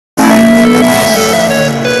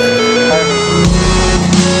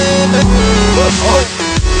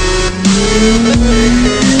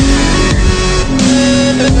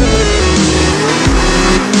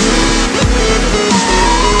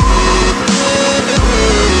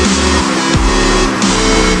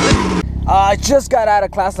I just got out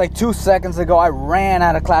of class like 2 seconds ago. I ran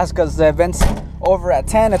out of class because the event's over at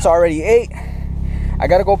 10. It's already 8. I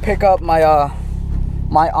gotta go pick up my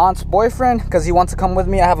my aunt's boyfriend because he wants to come with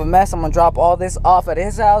me. I have a mess. I'm gonna drop all this off at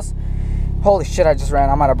his house. Holy shit, I just ran.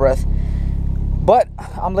 I'm out of breath. But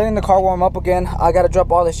I'm letting the car warm up again. I gotta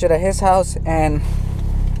drop all this shit at his house, and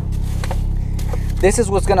this is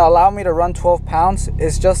what's gonna allow me to run 12 pounds.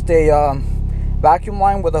 It's just a vacuum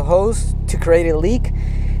line with a hose to create a leak,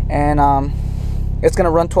 and it's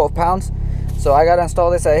gonna run 12 pounds. So I gotta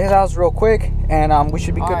install this at his house real quick, and we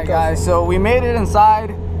should be good to go. Guys, so we made it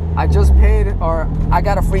inside. I just paid, or I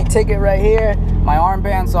got a free ticket right here, my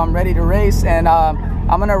armband, so I'm ready to race. And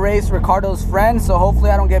I'm gonna race Ricardo's friend, so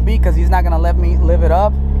hopefully I don't get beat because he's not gonna let me live it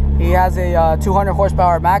up. He has a 200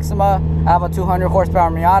 horsepower Maxima. I have a 200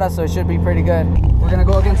 horsepower Miata, so it should be pretty good. We're gonna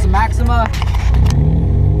go against the Maxima.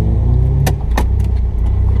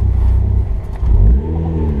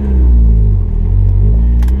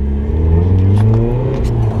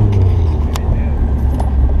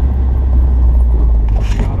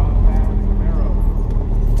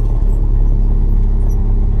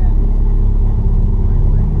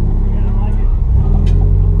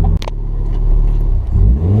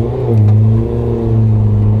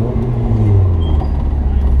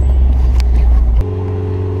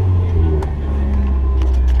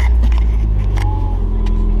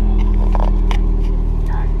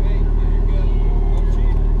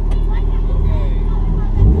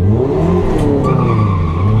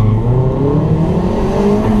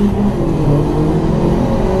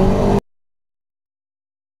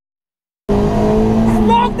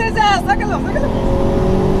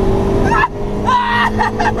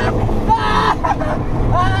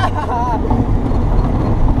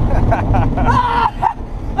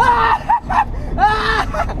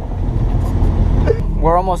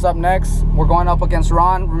 We're almost up next. We're going up against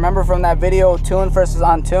Ron. Remember from that video, tuned versus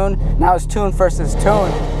untuned? Now it's tuned versus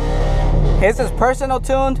tuned. His is personal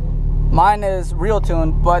tuned, mine is real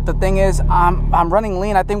tuned. But the thing is, I'm running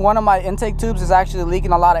lean. I think one of my intake tubes is actually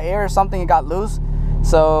leaking a lot of air or something. It got loose.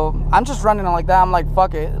 So I'm just running it like that. I'm like,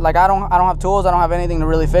 fuck it. Like I don't have tools. I don't have anything to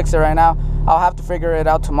really fix it right now. I'll have to figure it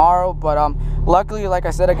out tomorrow. But luckily, like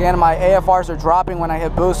I said again, my AFRs are dropping when I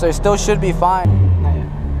hit boost, so it still should be fine.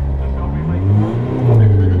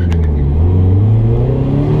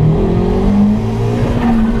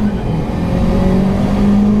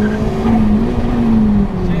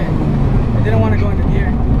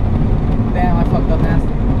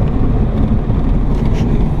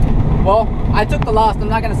 Well, I took the loss. I'm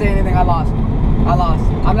not gonna say anything. I lost.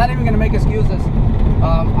 I'm not even gonna make excuses.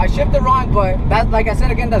 I shifted wrong, but that, like I said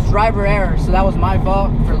again, that's driver error. So that was my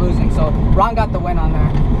fault for losing. So Ron got the win on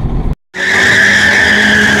there.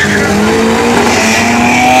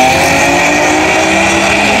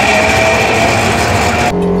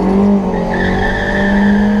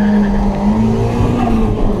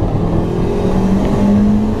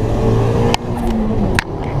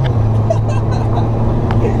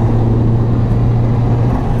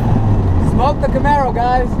 Smoke the Camaro,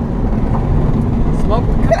 guys. Smoke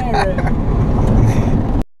the Camaro.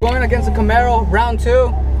 Going against the Camaro, round 2.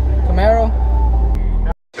 Camaro.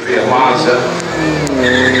 To be a Mazda.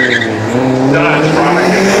 Dodge, it's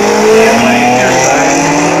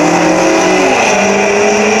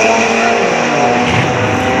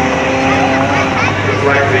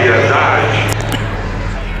like the Dodge.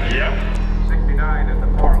 Yep. 69 in the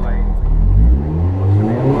far lane. Looks to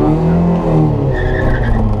be a Mazda.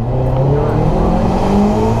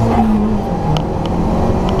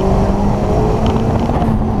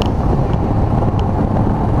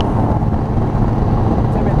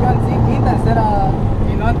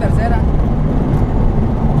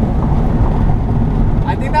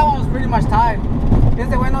 I think that one was pretty much tied.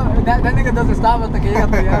 Este bueno, that nigga doesn't stop hasta que llega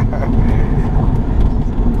hasta allá.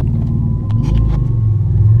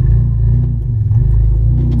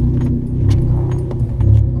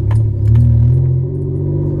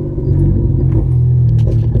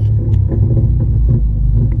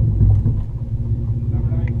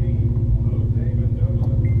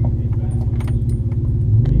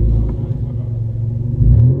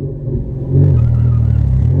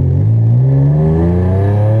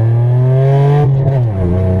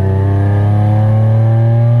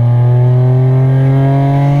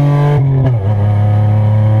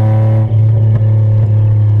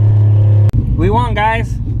 We won,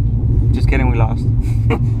 guys. Just kidding, we lost.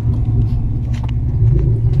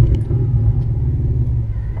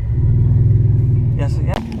 Yes,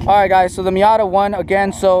 yeah. All right, guys, so the Miata won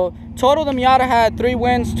again. So total, the Miata had 3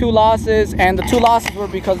 wins, 2 losses, and the 2 losses were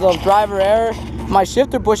because of driver error. My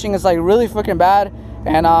shifter bushing is like really freaking bad.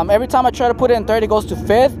 And every time I try to put it in third, it goes to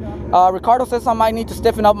fifth. Ricardo says I might need to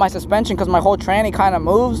stiffen up my suspension because my whole tranny kind of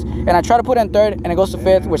moves. And I try to put it in third, and it goes to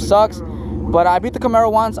fifth, which sucks. But I beat the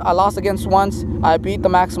Camaro once, I lost against once, I beat the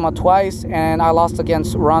Maxima twice, and I lost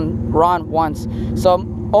against Ron once. So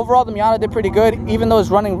overall, the Miata did pretty good, even though it's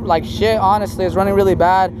running like shit. Honestly, it's running really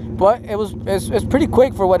bad, but it's pretty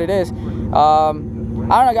quick for what it is. I don't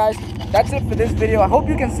know, guys. That's it for this video. I hope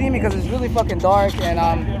you can see me because it's really fucking dark, and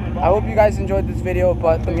I hope you guys enjoyed this video.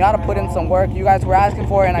 But the Miata put in some work. You guys were asking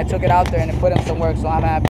for it, and I took it out there and it put in some work, so I'm happy.